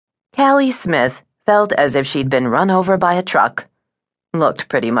Callie Smith felt as if she'd been run over by a truck. Looked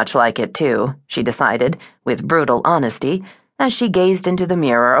pretty much like it, too, she decided, with brutal honesty, as she gazed into the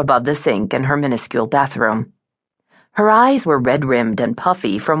mirror above the sink in her minuscule bathroom. Her eyes were red-rimmed and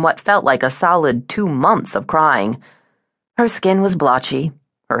puffy from what felt like a solid 2 months of crying. Her skin was blotchy.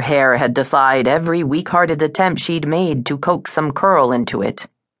 Her hair had defied every weak-hearted attempt she'd made to coax some curl into it.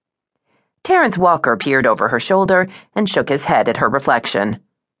 Terrence Walker peered over her shoulder and shook his head at her reflection.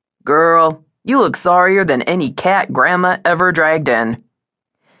 "Girl, you look sorrier than any cat Grandma ever dragged in."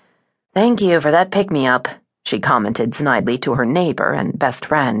 "Thank you for that pick-me-up," she commented snidely to her neighbor and best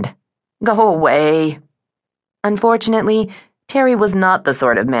friend. "Go away." Unfortunately, Terry was not the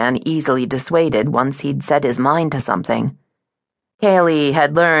sort of man easily dissuaded once he'd set his mind to something. Callie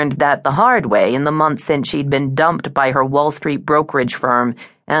had learned that the hard way in the months since she'd been dumped by her Wall Street brokerage firm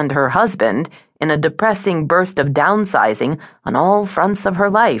and her husband in a depressing burst of downsizing on all fronts of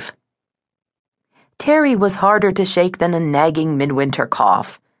her life. Terry was harder to shake than a nagging midwinter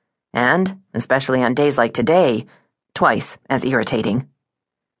cough, and, especially on days like today, twice as irritating.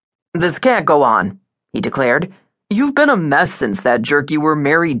 "This can't go on," he declared. "You've been a mess since that jerk you were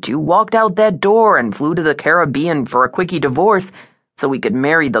married to walked out that door and flew to the Caribbean for a quickie divorce so we could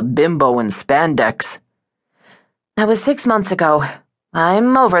marry the bimbo in spandex." "That was 6 months ago.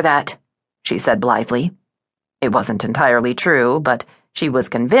 I'm over that," she said blithely. It wasn't entirely true, but she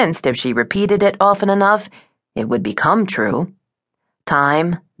was convinced if she repeated it often enough, it would become true.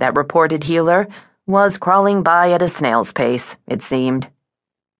 Time, that reported healer, was crawling by at a snail's pace, it seemed.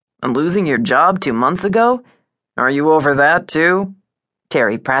 "And losing your job 2 months ago? Are you over that, too?"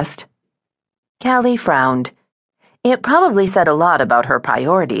 Terry pressed. Callie frowned. It probably said a lot about her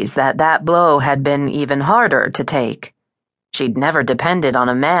priorities that blow had been even harder to take. She'd never depended on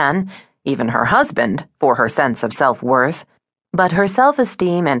a man, even her husband, for her sense of self-worth, but her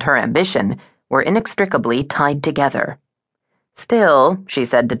self-esteem and her ambition were inextricably tied together. "Still," she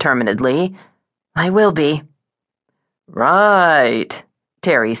said determinedly, "I will be." "Right,"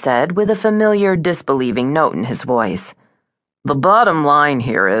 Terry said with a familiar disbelieving note in his voice. "The bottom line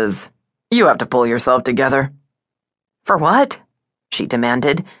here is, you have to pull yourself together." "For what?" she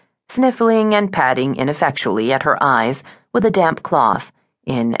demanded, sniffling and patting ineffectually at her eyes with a damp cloth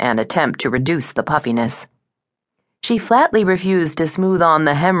in an attempt to reduce the puffiness. She flatly refused to smooth on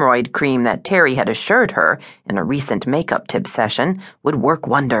the hemorrhoid cream that Terry had assured her in a recent makeup tip session would work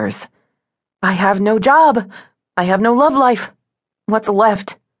wonders. "I have no job. I have no love life. What's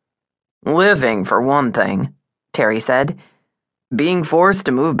left?" "Living, for one thing," Terry said. "Being forced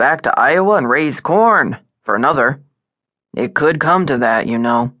to move back to Iowa and raise corn, for another. It could come to that, you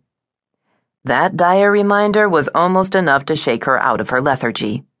know." That dire reminder was almost enough to shake her out of her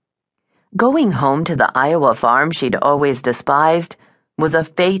lethargy. Going home to the Iowa farm she'd always despised was a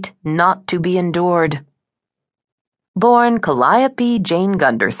fate not to be endured. Born Calliope Jane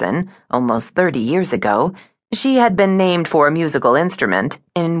Gunderson almost 30 years ago, she had been named for a musical instrument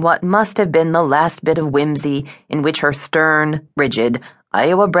in what must have been the last bit of whimsy in which her stern, rigid,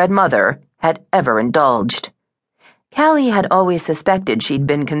 Iowa-bred mother had ever indulged. Callie had always suspected she'd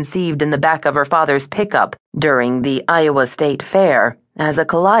been conceived in the back of her father's pickup during the Iowa State Fair, as a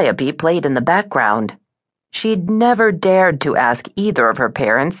calliope played in the background. She'd never dared to ask either of her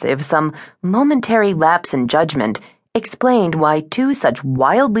parents if some momentary lapse in judgment explained why two such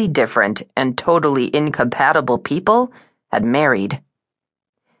wildly different and totally incompatible people had married.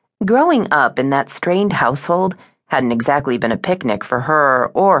 Growing up in that strained household hadn't exactly been a picnic for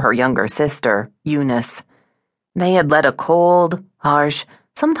her or her younger sister, Eunice. They had led a cold, harsh,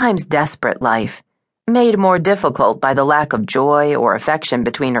 sometimes desperate life, made more difficult by the lack of joy or affection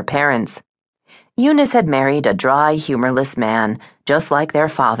between her parents. Eunice had married a dry, humorless man, just like their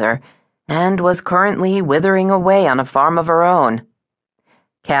father, and was currently withering away on a farm of her own.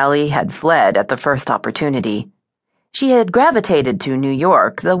 Callie had fled at the first opportunity. She had gravitated to New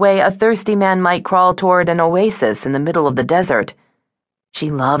York the way a thirsty man might crawl toward an oasis in the middle of the desert.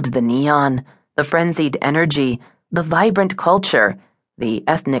 She loved the neon, the frenzied energy, the vibrant culture, the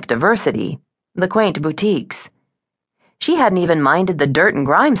ethnic diversity, the quaint boutiques. She hadn't even minded the dirt and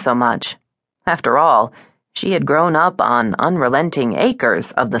grime so much. After all, she had grown up on unrelenting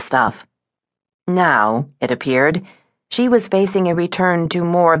acres of the stuff. Now, it appeared, she was facing a return to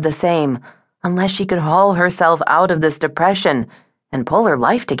more of the same, unless she could haul herself out of this depression and pull her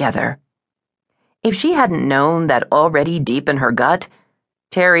life together. If she hadn't known that already deep in her gut,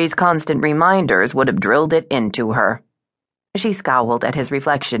 Terry's constant reminders would have drilled it into her. She scowled at his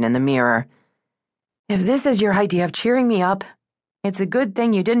reflection in the mirror. "If this is your idea of cheering me up, it's a good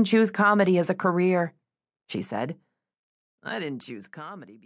thing you didn't choose comedy as a career," she said. "I didn't choose comedy